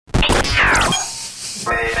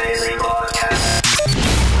Ladies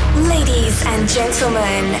and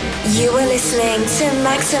gentlemen, you are listening to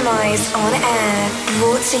Maxximize On Air,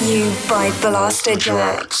 brought to you by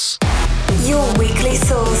Blasterjaxx. Your weekly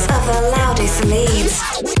source of the loudest leads,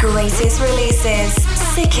 greatest releases,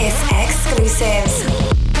 sickest exclusives,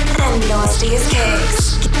 and nastiest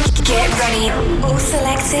kicks. Get ready, all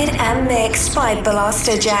selected and mixed by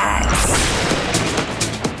Blasterjaxx.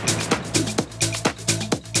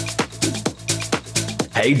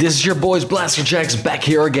 Hey, this is your boys Blasterjaxx back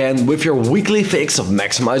here again with your weekly fix of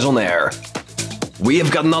Maxximize On Air. We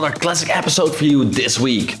have got another classic episode for you this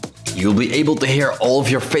week. You'll be able to hear all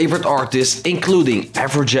of your favorite artists, including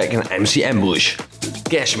Afrojack and MC Ambush,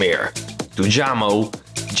 Cashmere, Tujamo,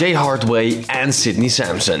 Jay Hardway and Sydney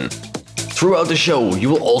Sampson. Throughout the show,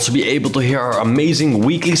 you will also be able to hear our amazing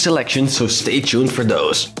weekly selection, so stay tuned for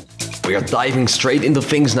those. We are diving straight into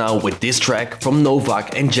things now with this track from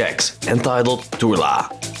Novak and Jax, entitled Tula.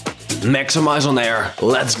 Maxximize On Air,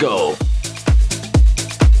 let's go!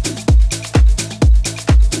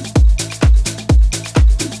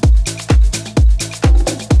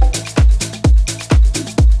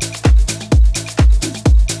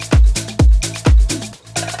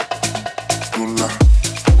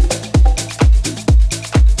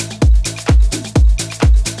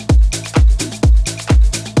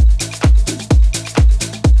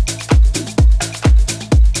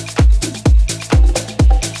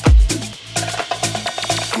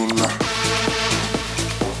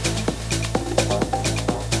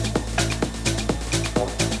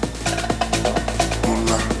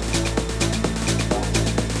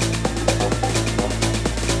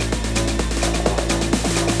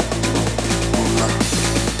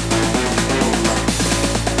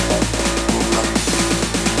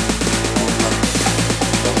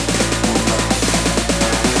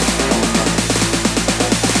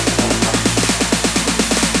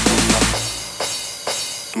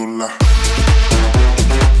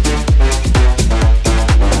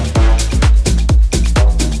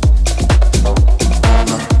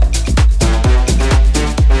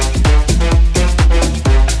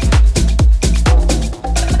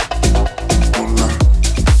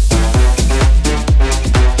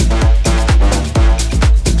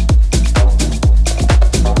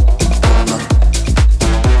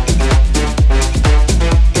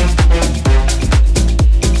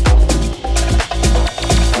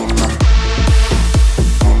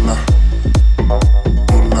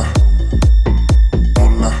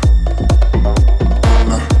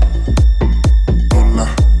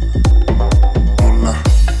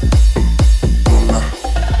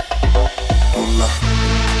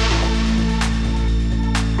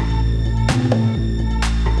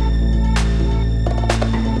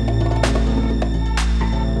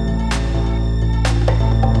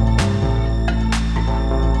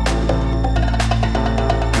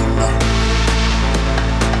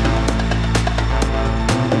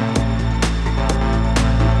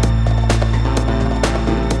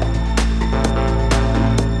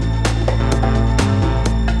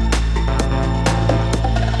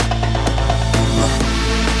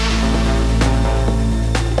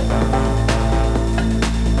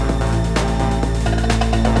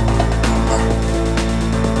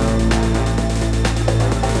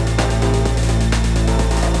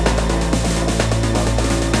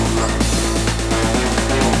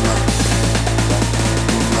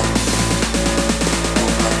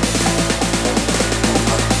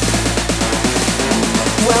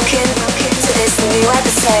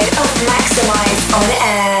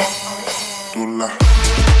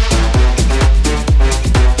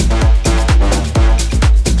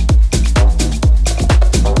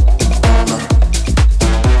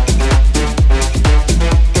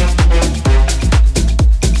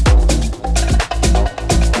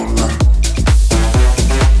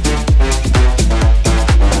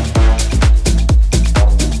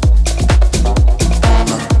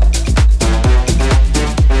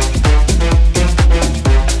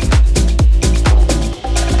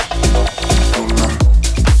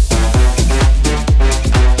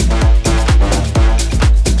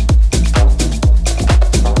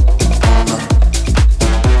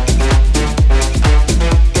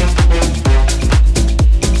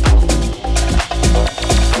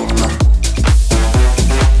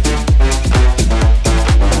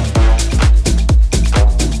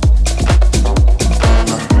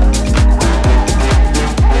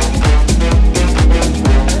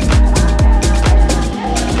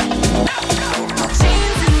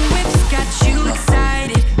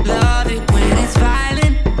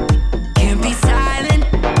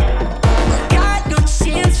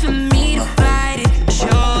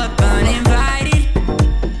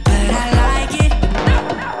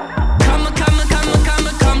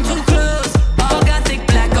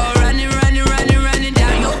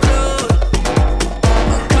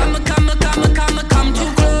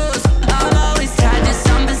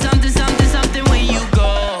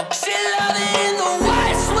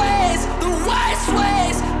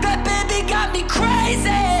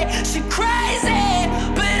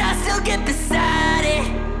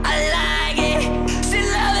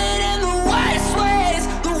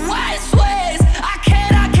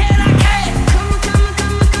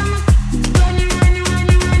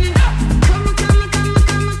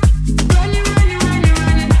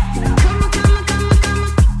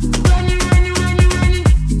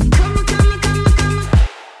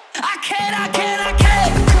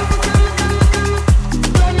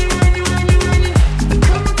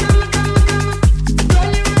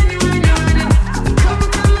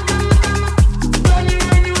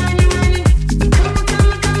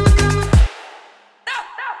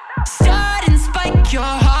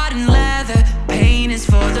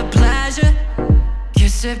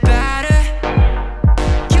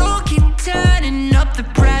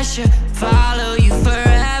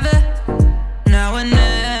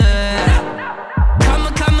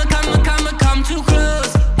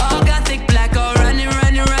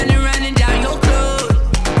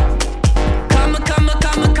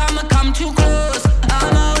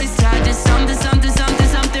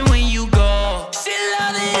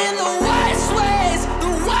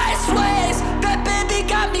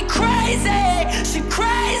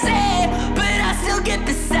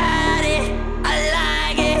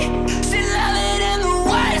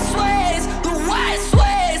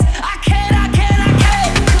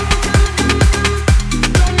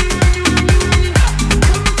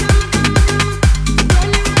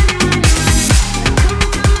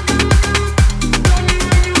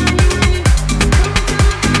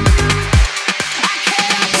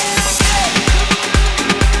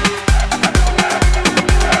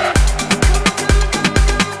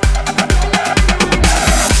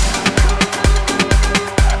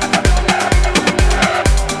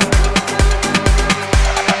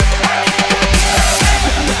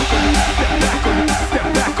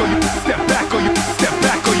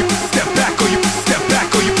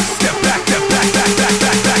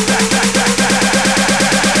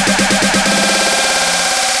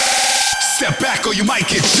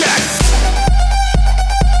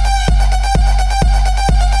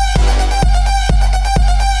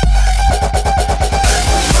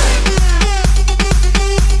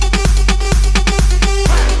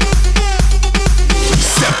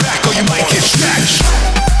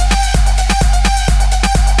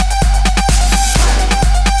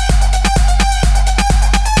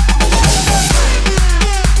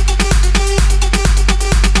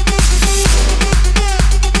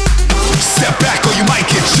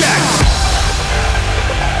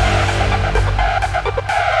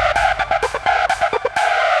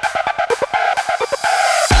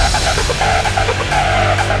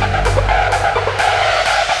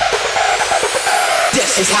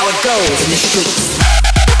 is how it goes in the streets.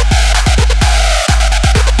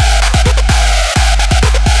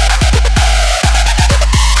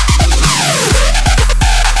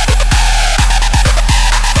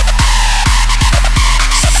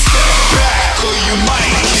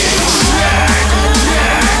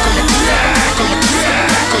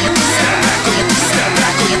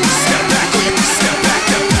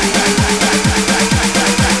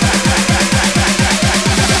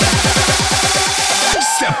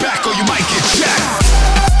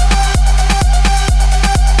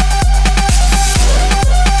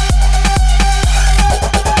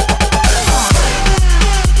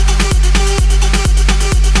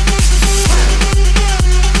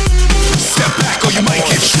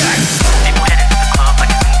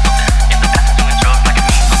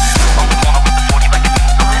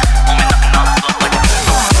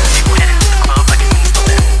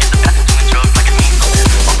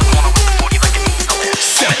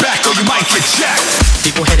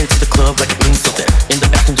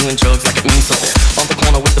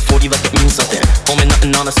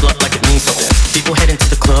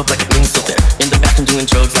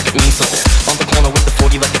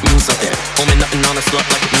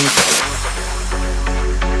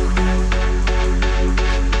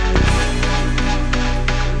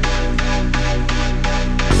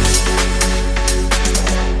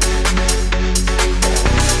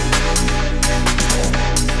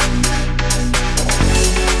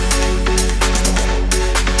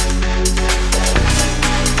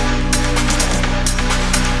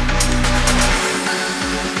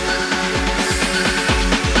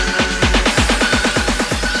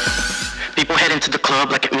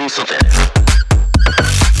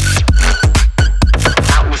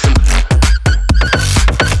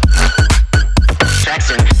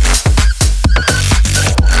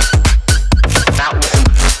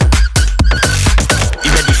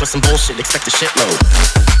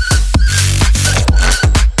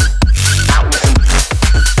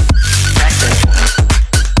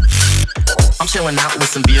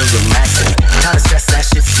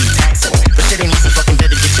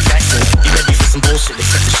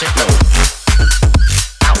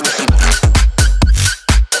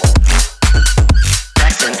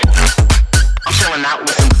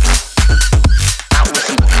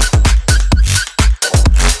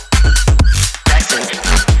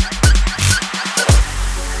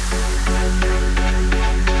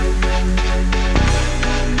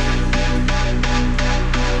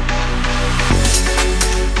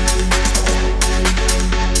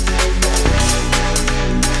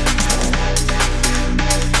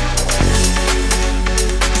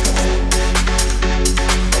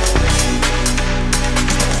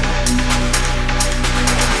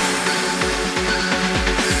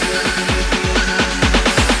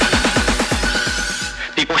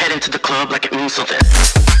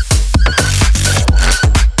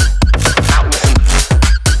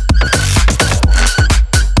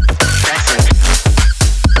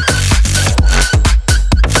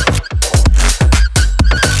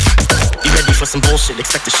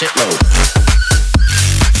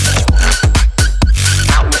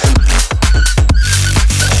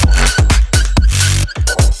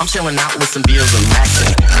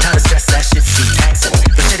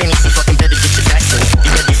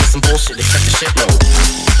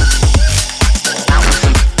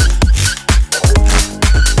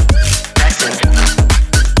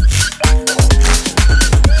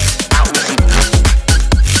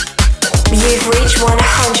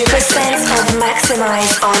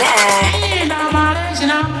 Maxximize On Air.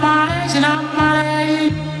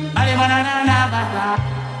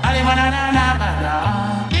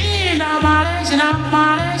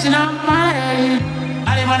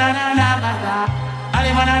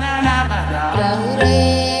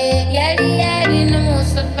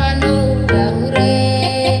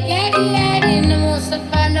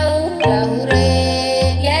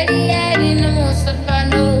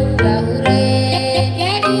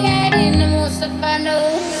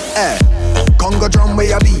 Congo drum where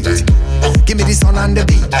you beat. Give me the sun on the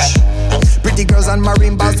beach. Pretty girls and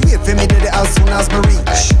marine bars wait for me to the house soon as me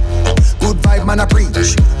reach. Good vibe man I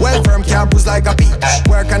preach. Well firm can't bruise like a peach.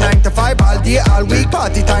 Work a 9 to 5 all day all week.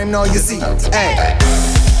 Party time now you see. Hey,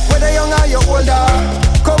 whether young or you older,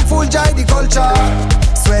 come full joy the culture.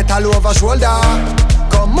 Sweat all over shoulder.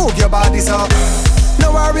 Come move your bodies up.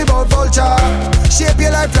 No worry about vulture. Shape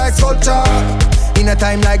your life like sculpture. In a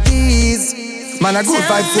time like these, man a good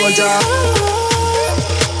vibe soldier.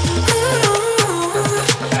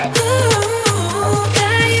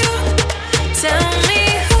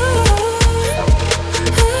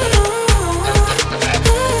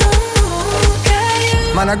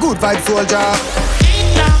 Man a good vibe soldier.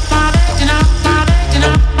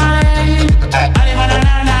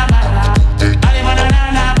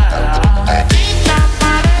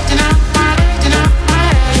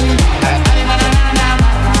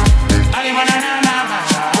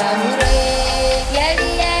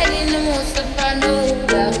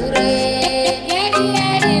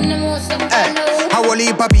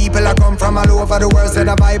 People a come from all over the world, say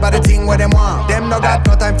the vibe of the thing where them want. Them no got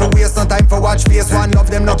no time for waste, no time for watch face. One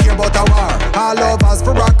love them no care about a war. All lovers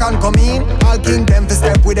for rock and come in. All king them to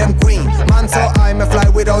step with them queen. Man so I may fly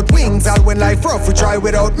without wings. All when life rough we try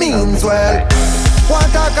without means. Well,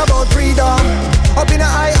 want talk about freedom up in a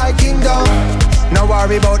high kingdom. No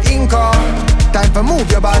worry about income. Time for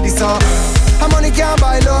move your body so. Money can't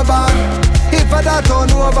buy lover. If I that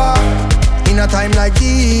turn over in a time like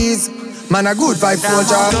this. Man, a good vibe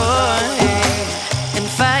soldier. Go ahead and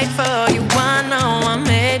fight for you. I know I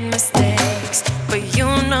made mistakes, but you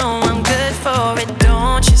know I'm good for it.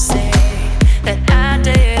 Don't you say that I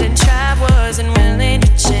didn't try, wasn't willing to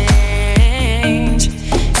change.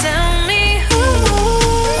 Tell me who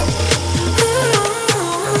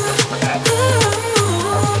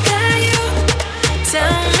got you?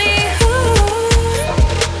 Tell me who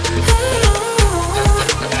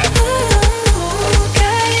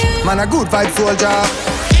got you? Man, a good vibe soldier.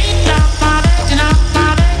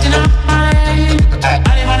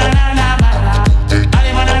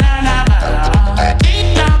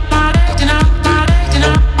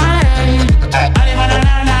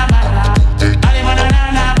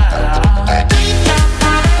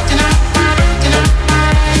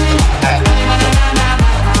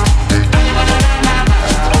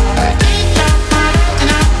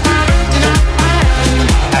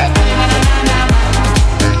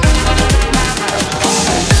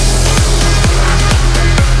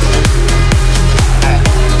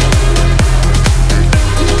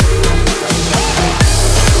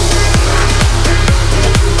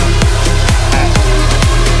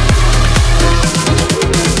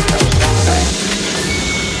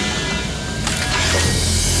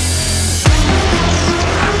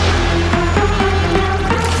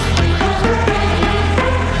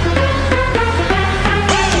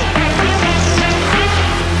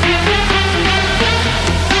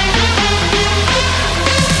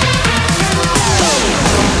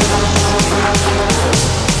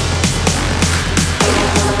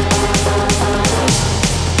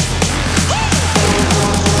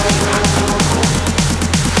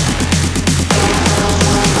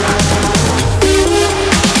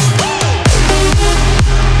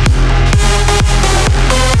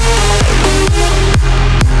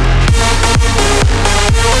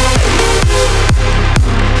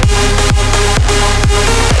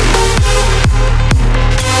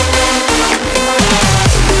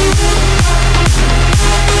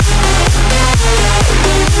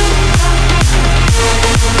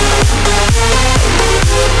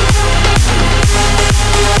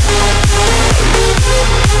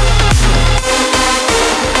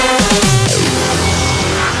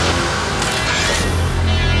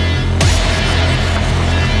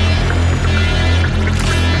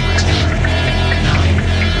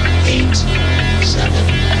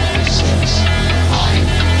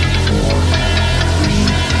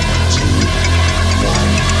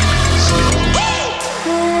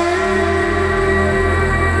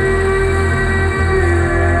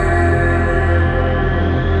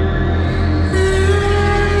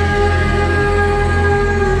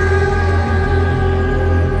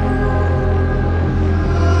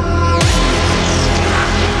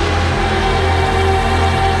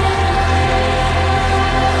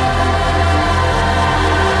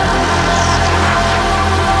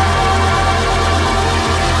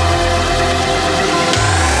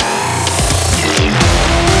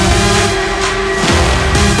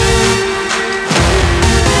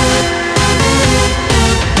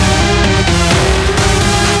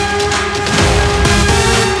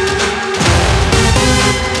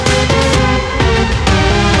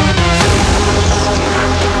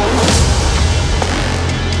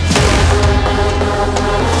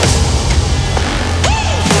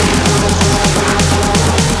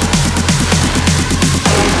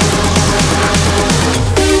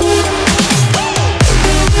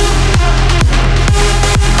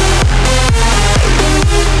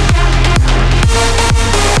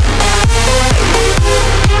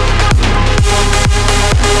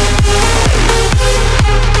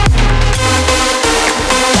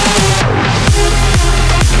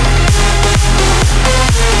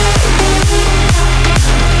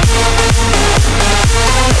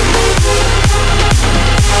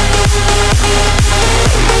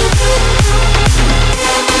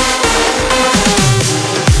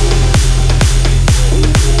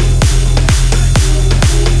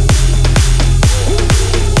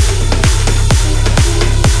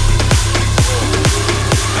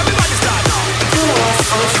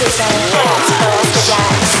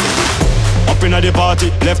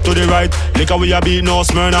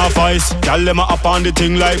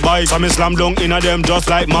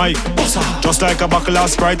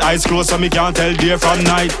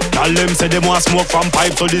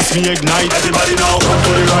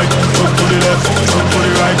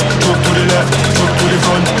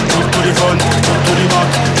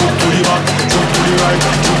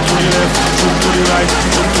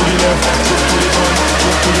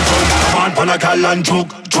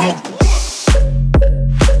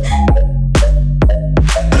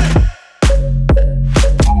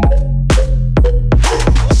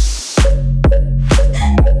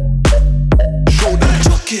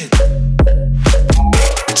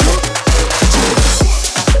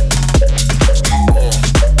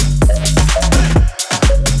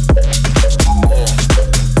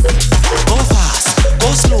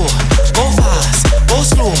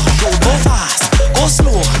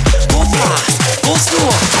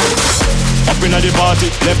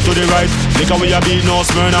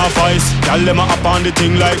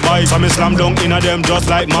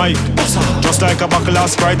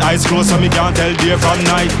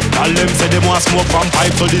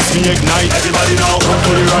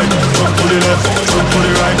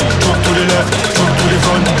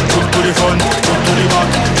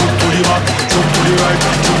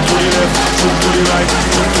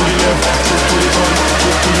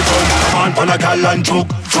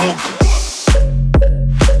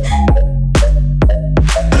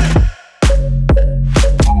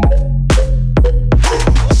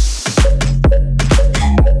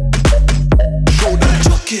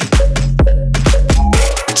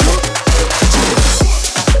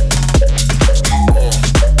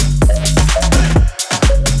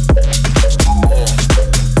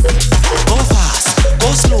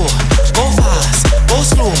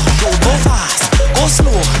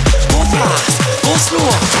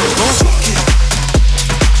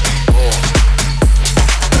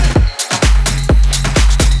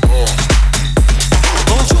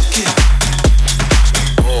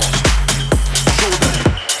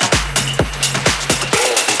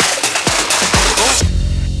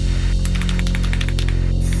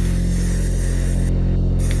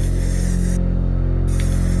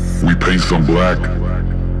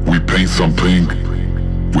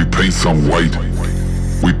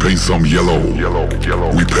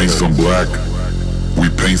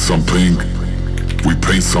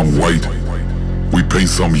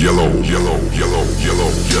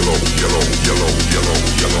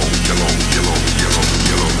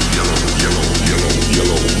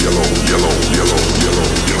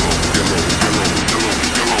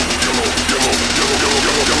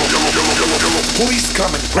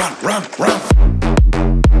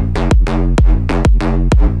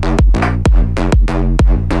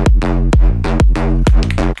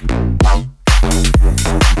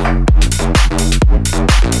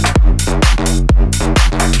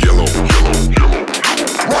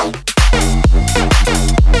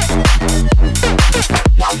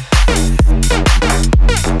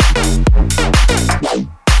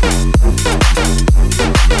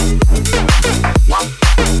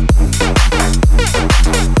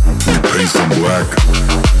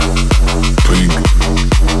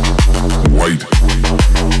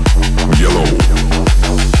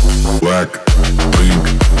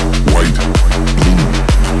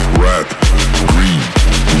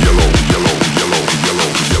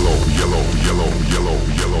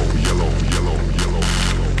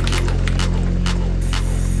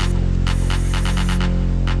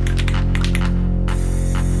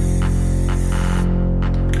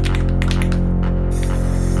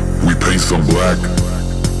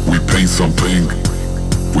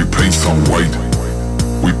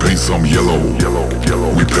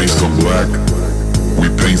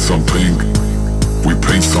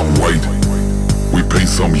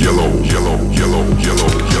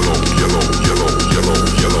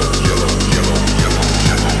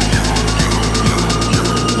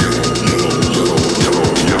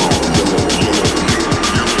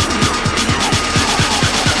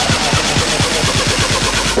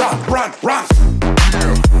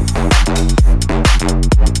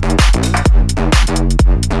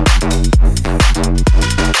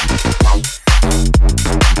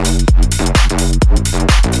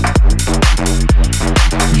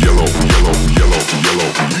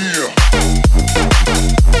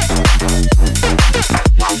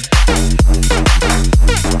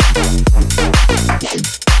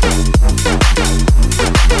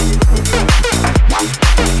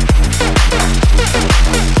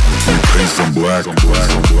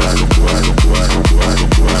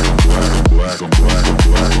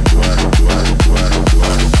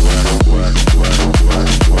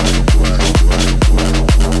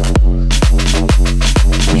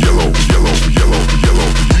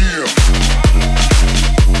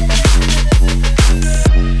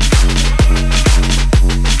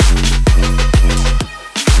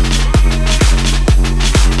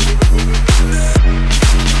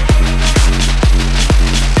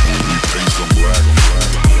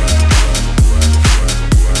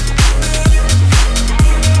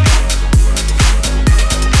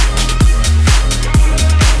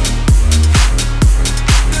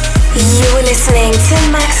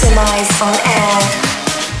 Maxximize On Air.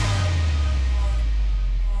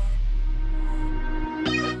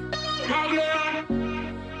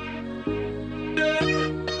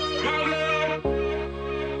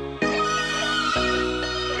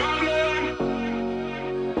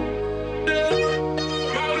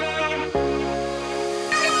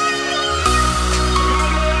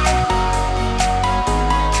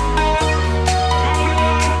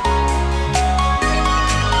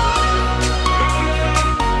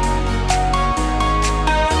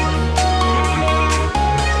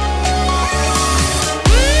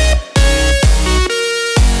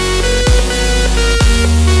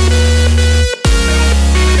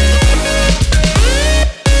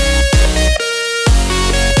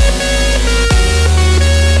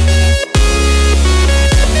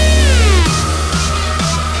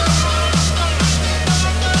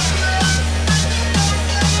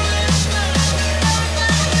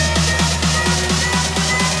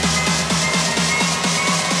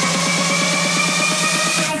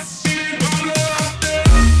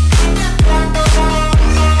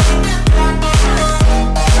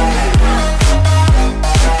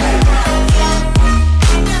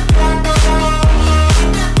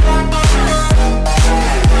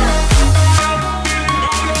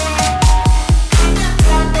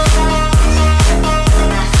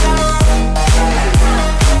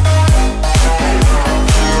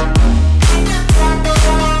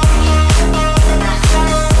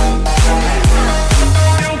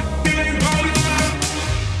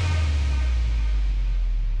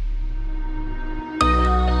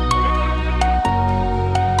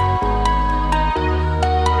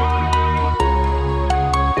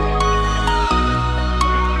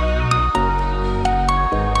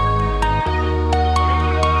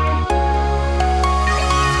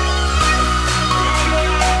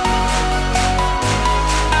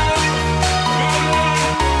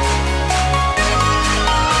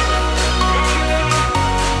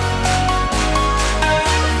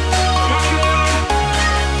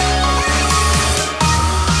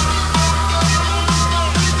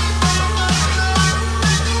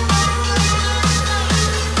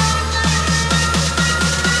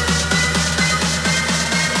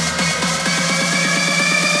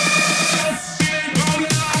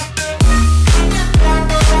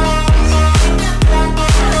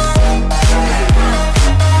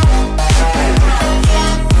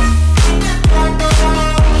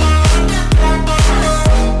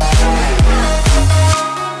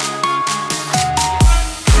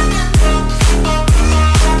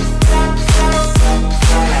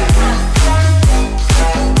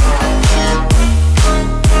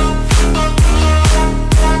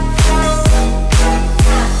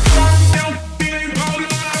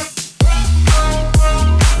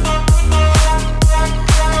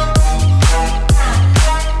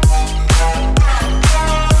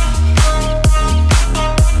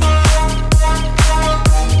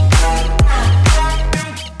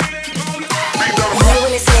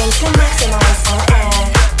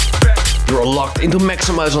 Into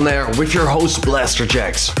Maxximize On Air with your host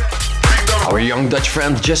Blasterjaxx. Our young Dutch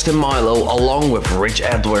friend Justin Milo along with Rich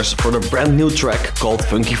Edwards for the brand new track called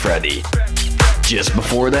Funky Freddy. Just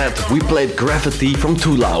before that we played Gravity from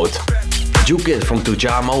Too Loud, Juke It from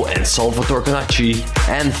Tujamo and Salvatore Canacci,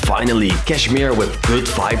 and finally Kashmir with Good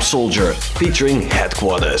Vibe Soldier featuring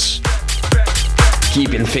Headquarters.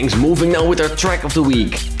 Keeping things moving now with our track of the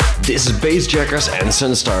week. This is Bassjackers and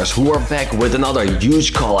Sunstars who are back with another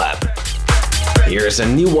huge collab. Here's a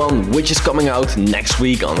new one which is coming out next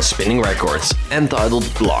week on Spinning Records, entitled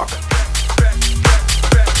Block.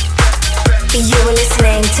 You are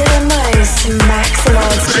listening to the most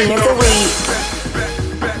maximized tune of the week.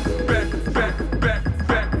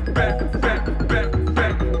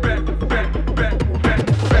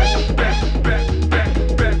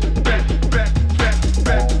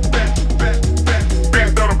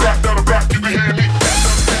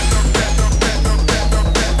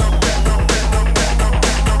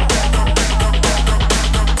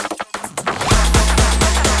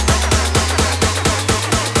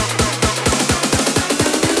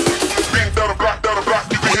 Block,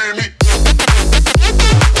 you can hear me.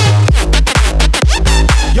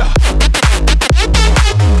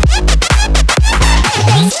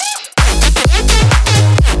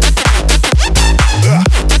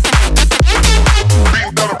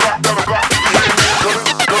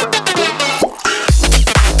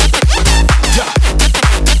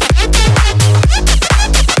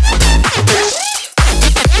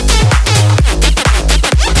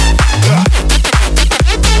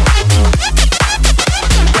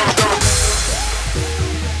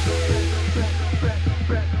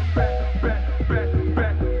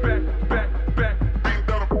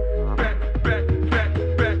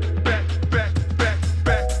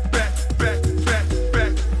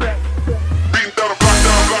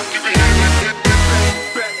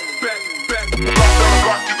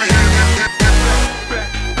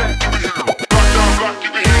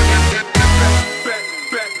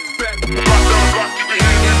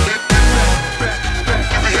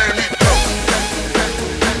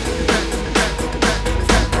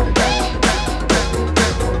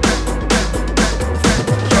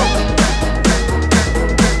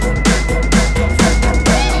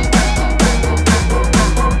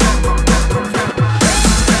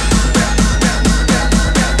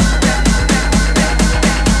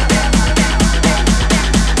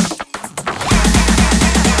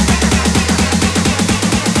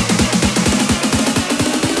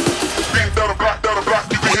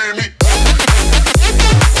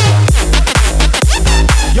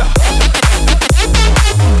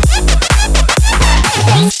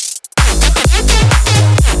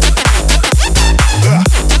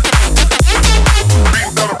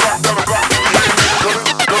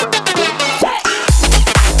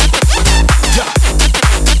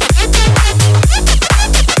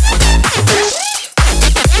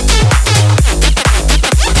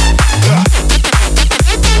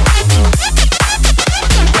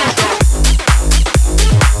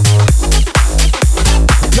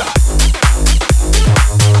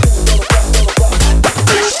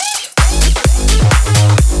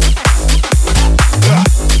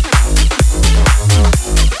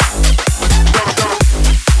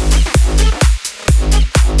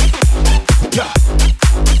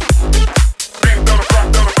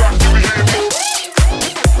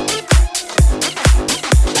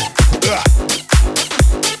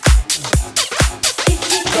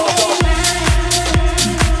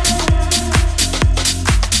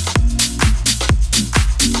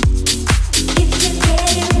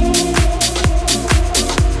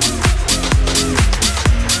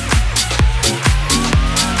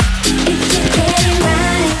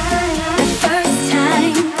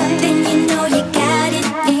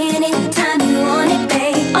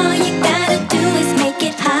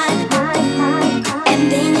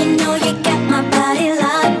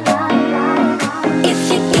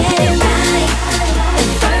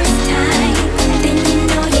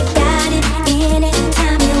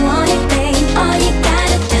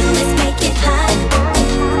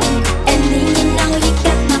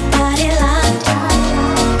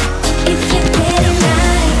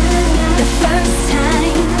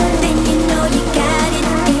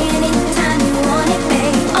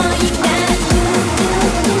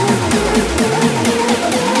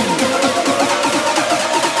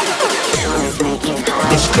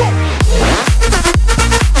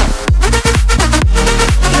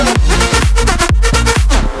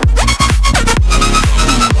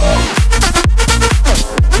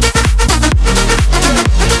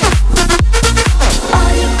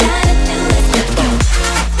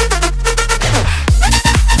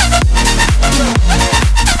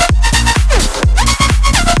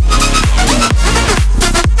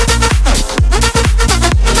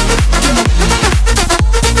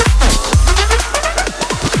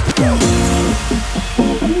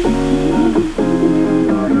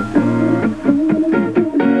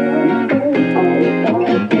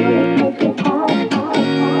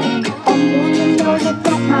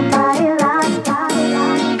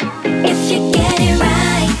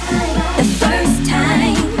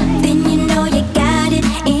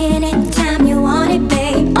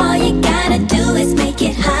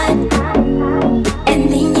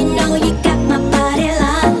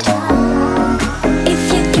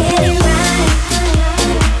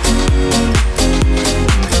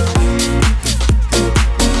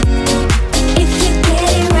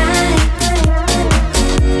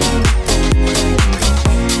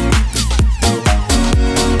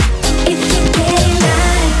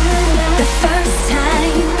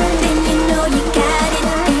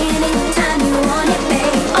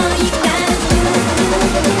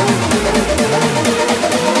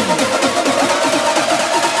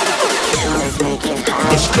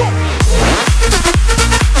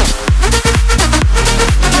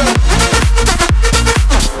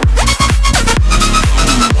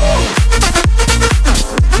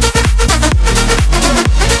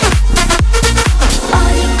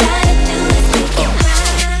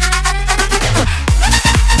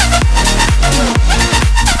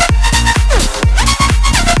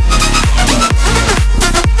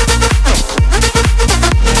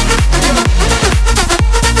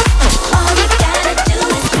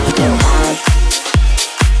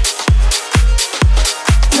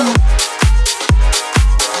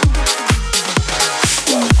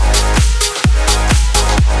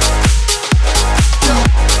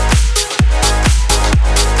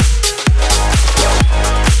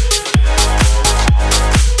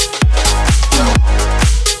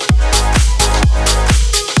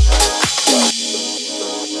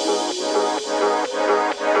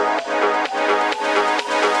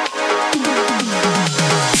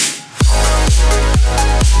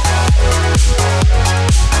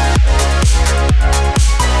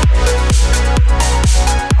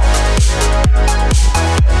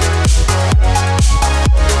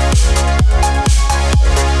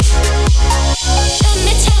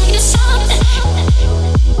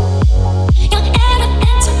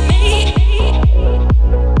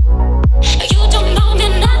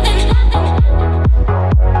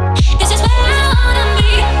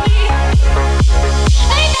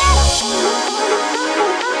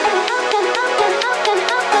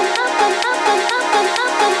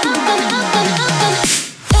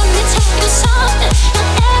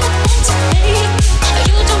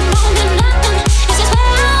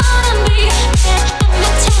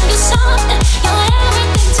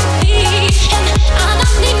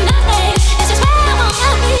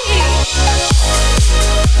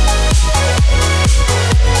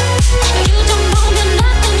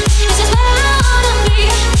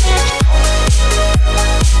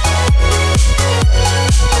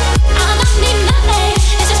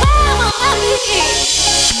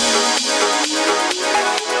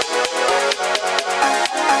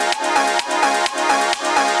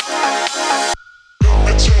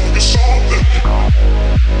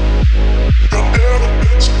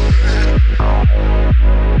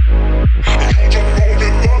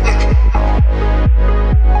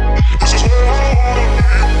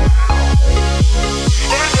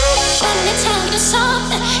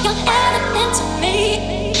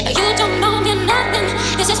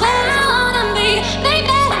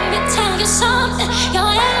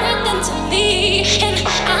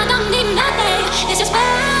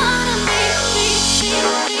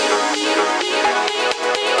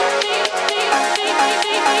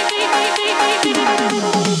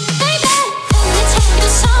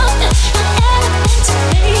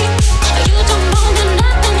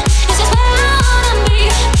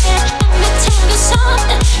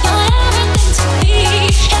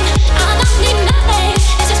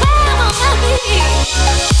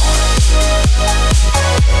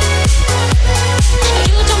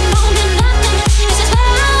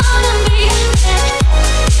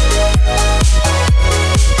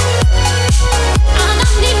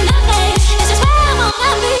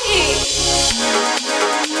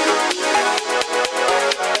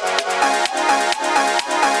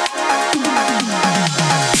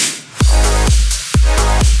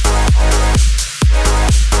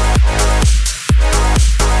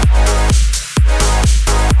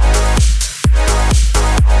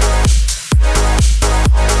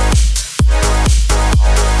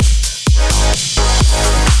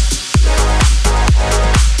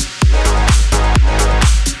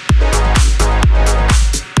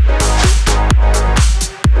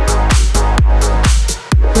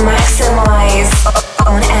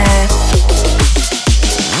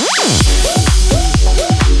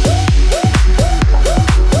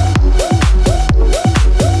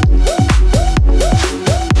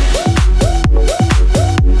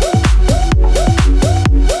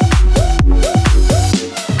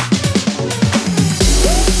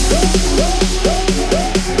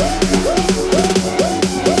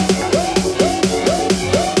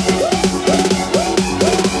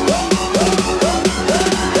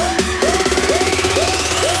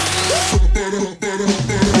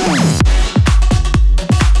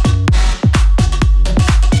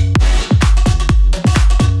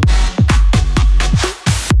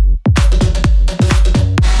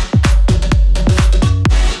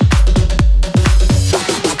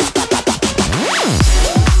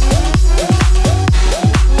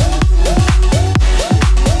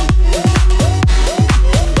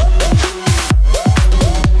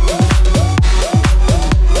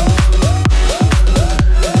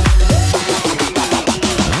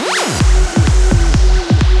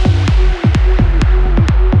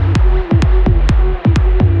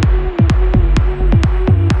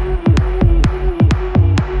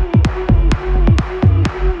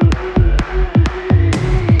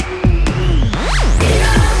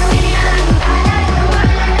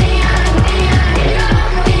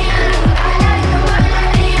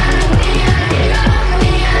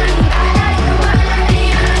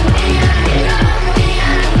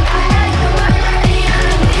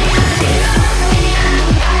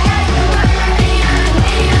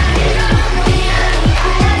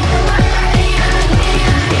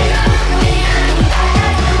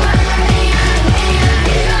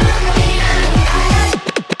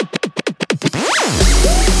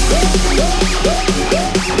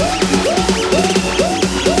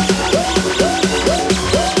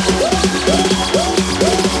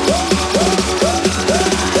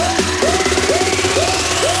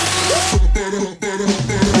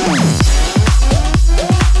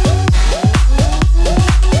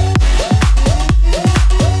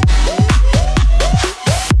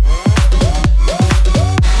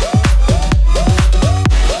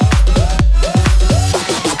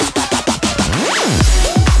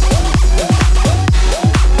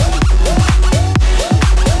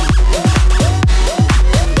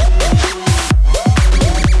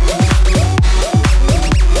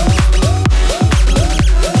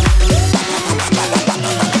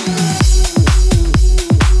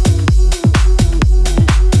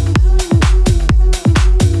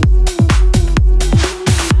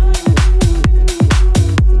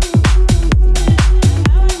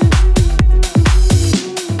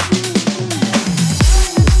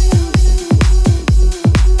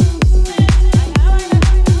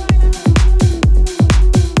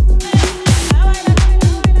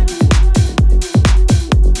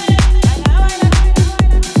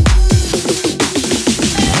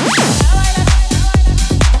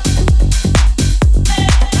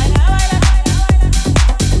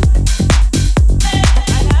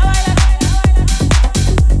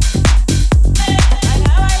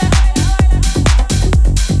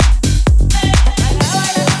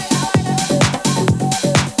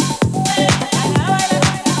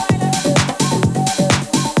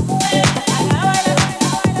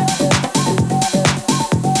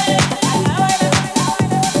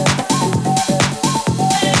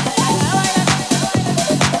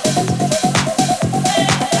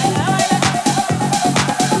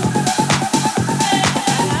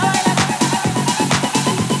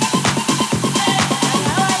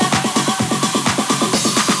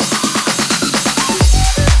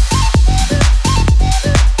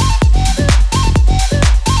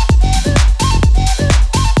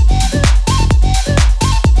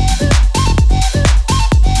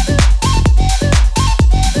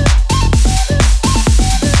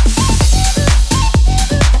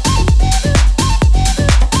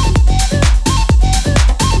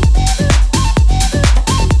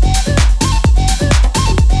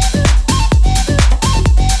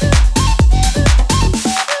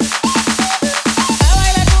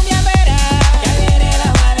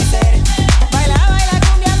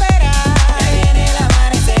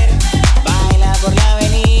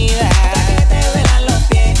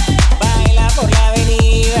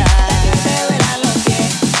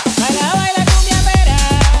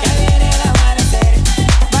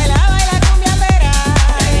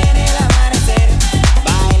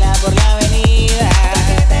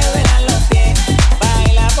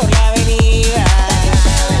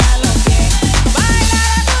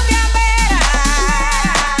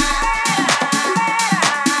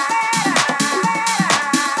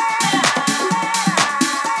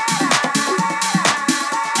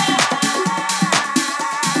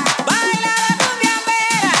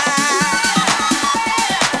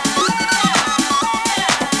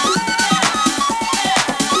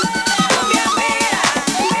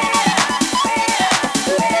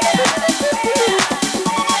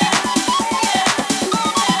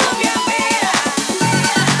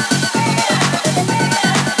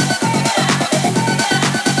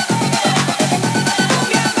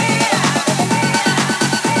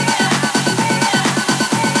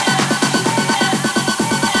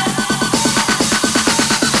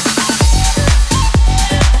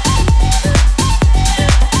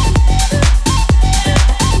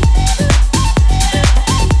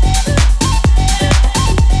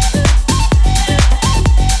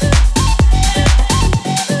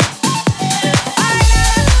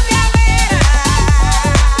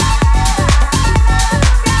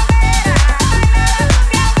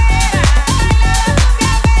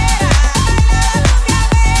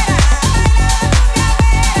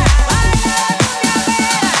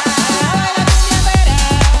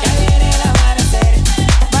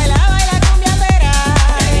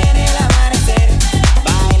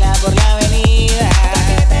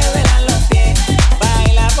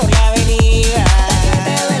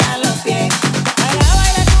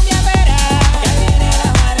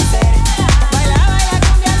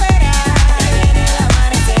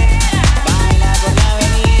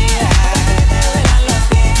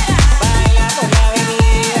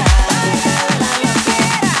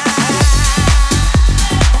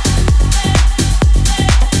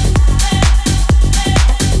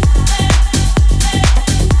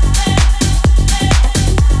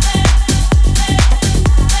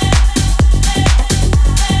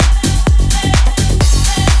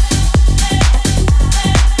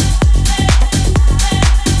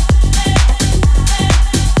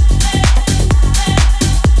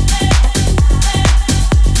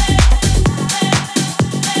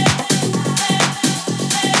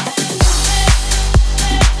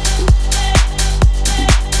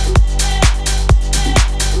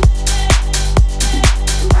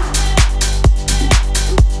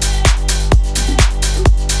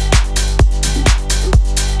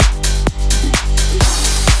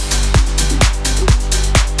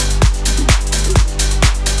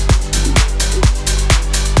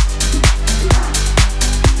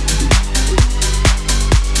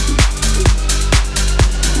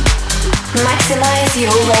 Maxximize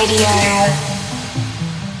your radio.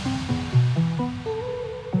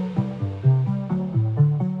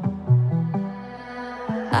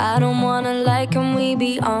 I don't wanna lie, can we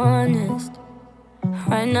be honest?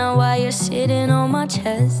 Right now while you're sitting on my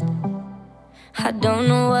chest, I don't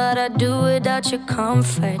know what I'd do without your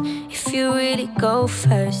comfort. If you really go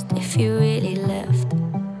first, if you really left,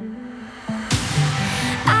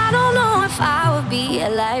 I don't know if I would be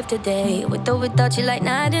alive today, with or without you like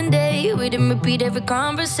night and day. We didn't repeat every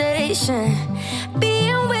conversation.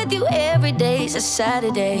 Being with you every day is a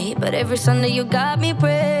Saturday, but every Sunday you got me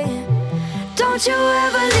praying. Don't you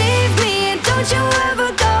ever leave me, and don't you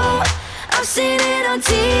ever go. I've seen it on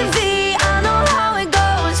TV, I know how it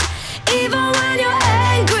goes. Even when you're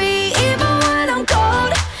angry, even when I'm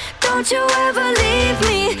cold, don't you ever leave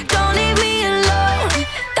me, don't leave me alone.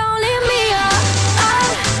 Don't leave me alone.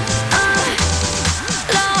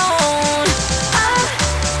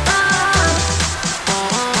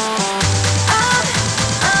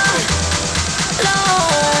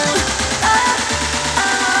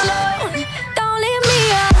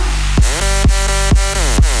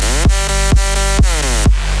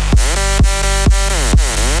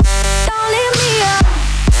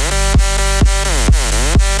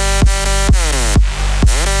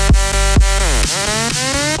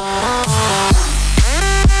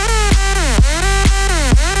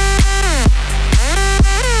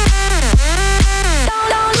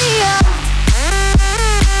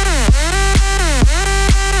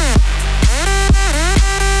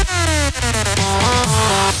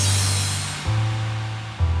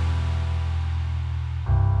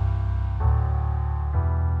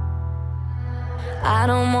 I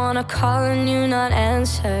don't wanna call and you not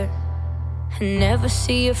answer, and never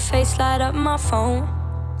see your face light up my phone.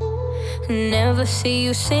 Never see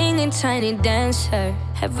you singing Tiny Dancer.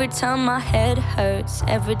 Every time my head hurts,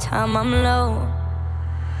 every time I'm low.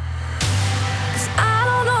 'Cause I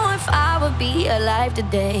don't know if I would be alive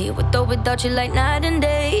today, with or without you like night and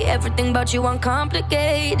day. Everything about you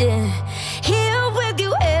uncomplicated. Here with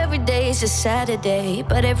you every day is a Saturday,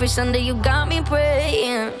 but every Sunday you got me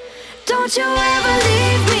praying. Don't you ever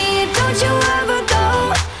leave me, don't you ever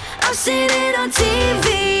go. I've seen it on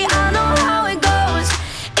TV, I know how it goes.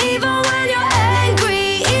 Even when you're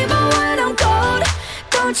angry, even when I'm cold,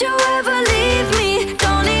 don't you ever leave me,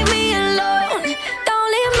 don't leave me alone. Don't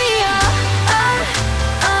leave me alone.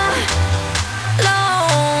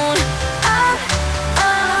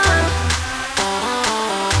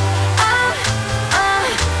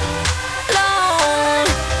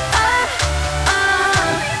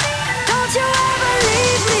 Don't you ever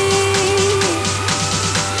leave me,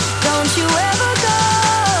 don't you ever go.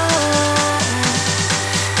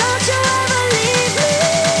 Don't you ever leave me.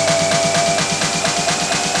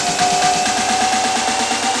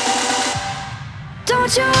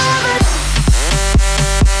 Don't you ever.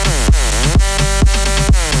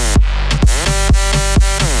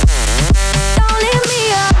 Don't leave me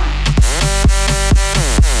up.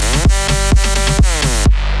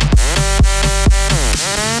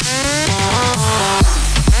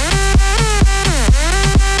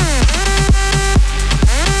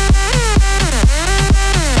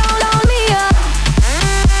 Don't load me up.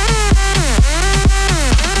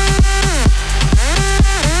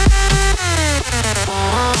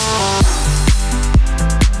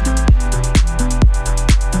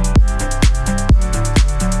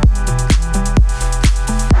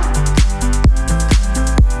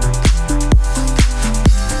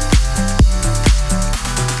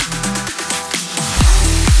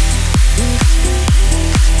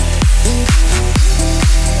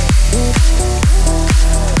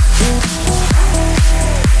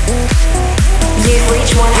 You've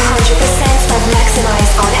reached 100% of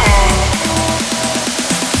Maxximize On Air.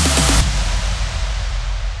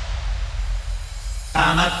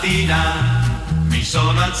 Stamattina mi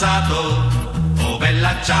sono alzato, oh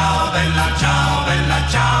bella ciao, bella ciao, bella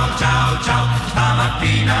ciao, ciao, ciao.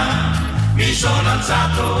 Stamattina mi sono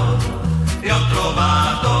alzato e ho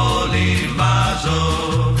trovato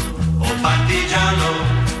l'invaso. Oh partigiano,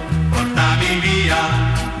 portami via,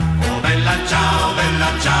 oh bella ciao, bella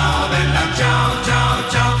ciao, bella ciao, ciao,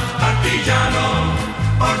 ciao. Partigiano,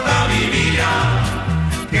 portami via,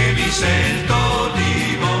 che mi sento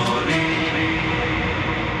di morire.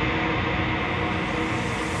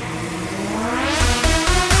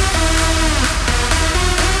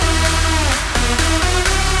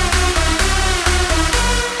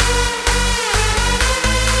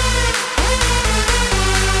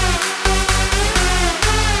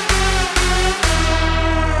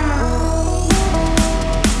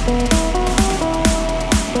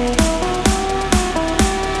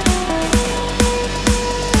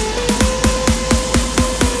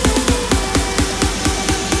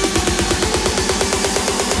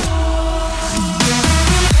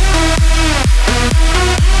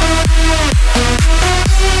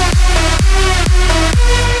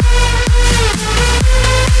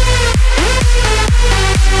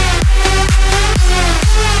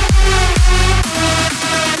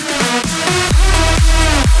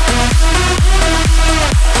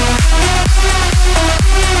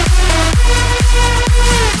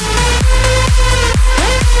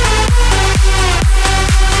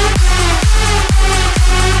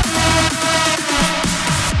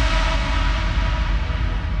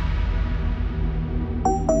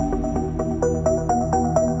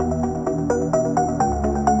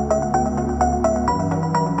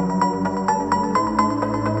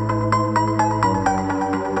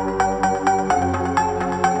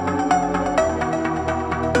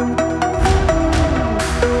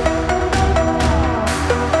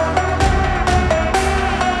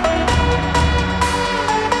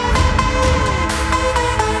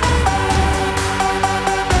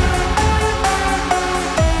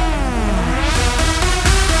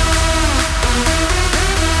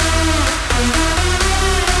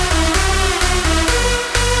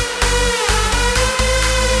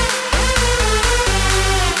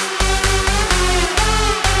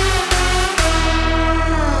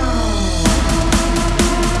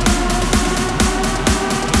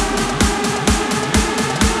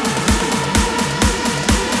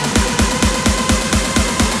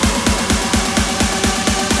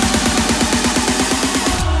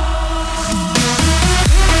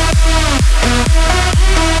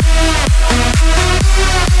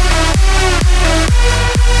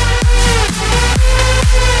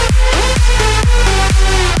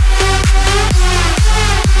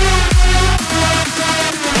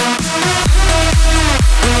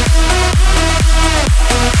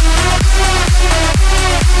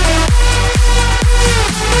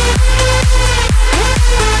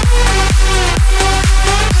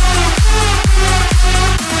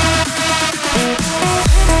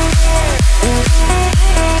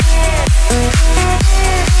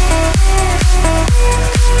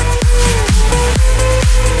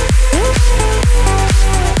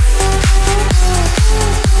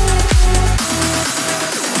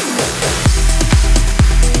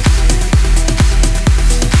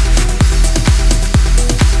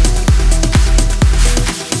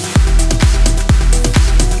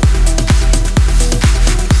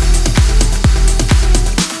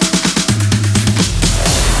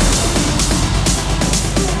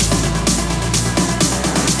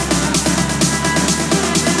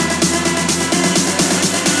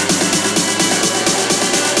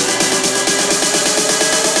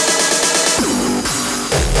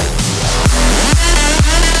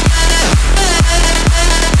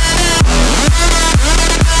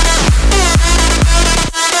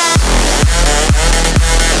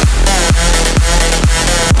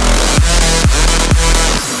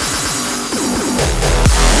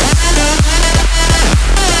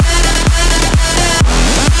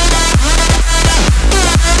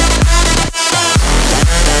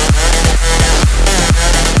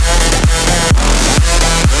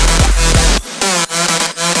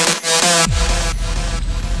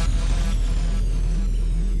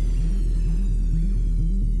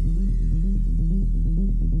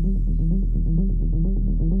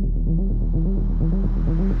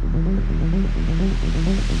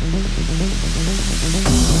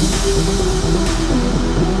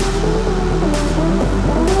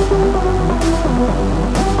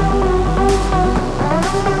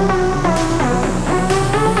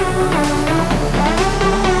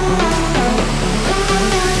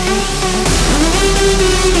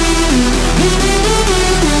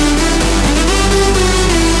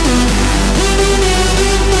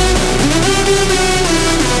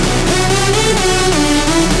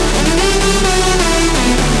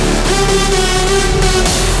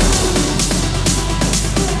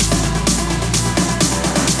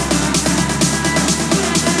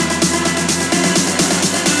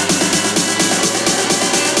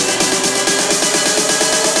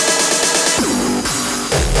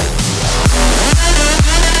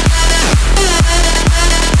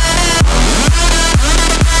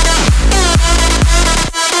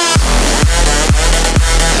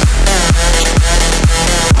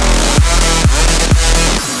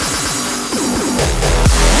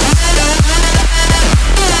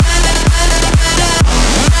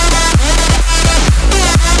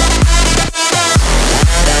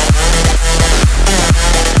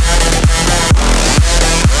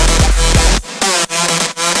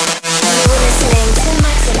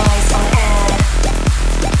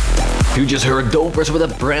 You just heard Dopers with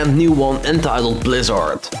a brand new one entitled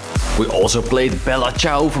Blizzard. We also played Bella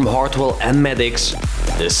Ciao from Hartwell and Maddox,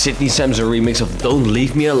 the Sidney Samson remix of Don't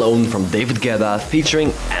Leave Me Alone from David Guetta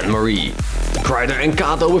featuring Anne-Marie, Kryder and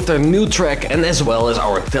Kato with their new track, and as well as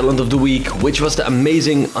our Talent of the Week, which was the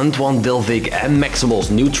amazing Antoine Delvig and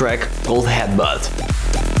Maximal's new track called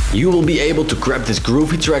Headbutt. You will be able to grab this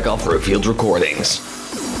groovy track off Revealed Recordings.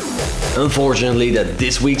 Unfortunately,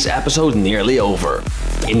 this week's episode nearly over.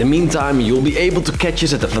 In the meantime, you'll be able to catch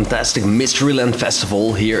us at the fantastic Mysteryland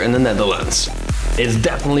Festival here in the Netherlands. It's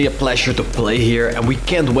definitely a pleasure to play here, and we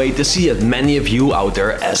can't wait to see as many of you out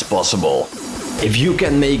there as possible. If you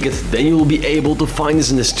can make it, then you will be able to find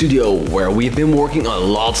us in the studio, where we've been working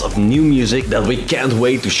on lots of new music that we can't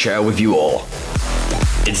wait to share with you all.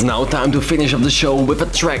 It's now time to finish up the show with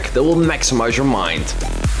a track that will maximize your mind.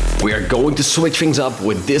 We are going to switch things up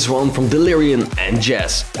with this one from Delirium and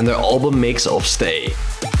Jazz and their album mix of Stay.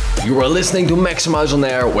 You are listening to Maxximize On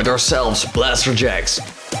Air with ourselves,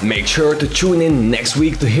 Blasterjaxx. Make sure to tune in next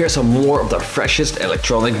week to hear some more of the freshest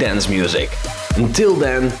electronic dance music. Until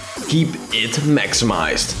then, keep it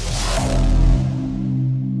maximized.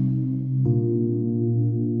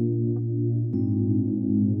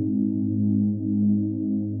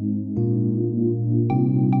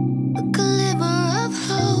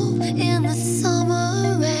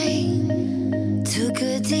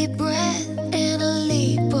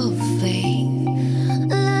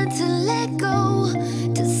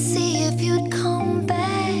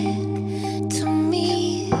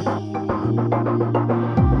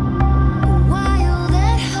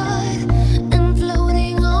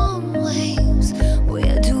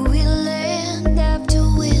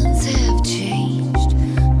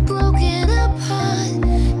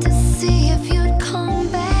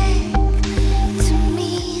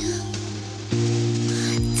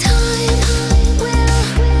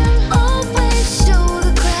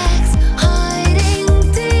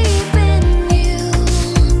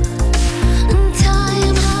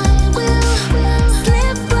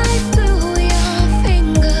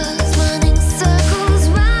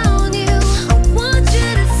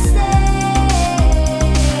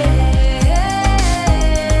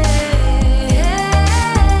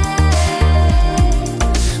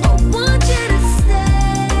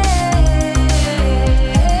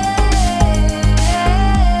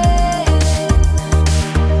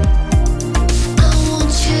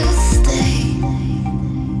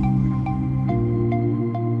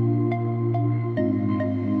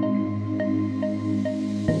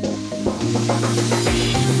 We'll be right back.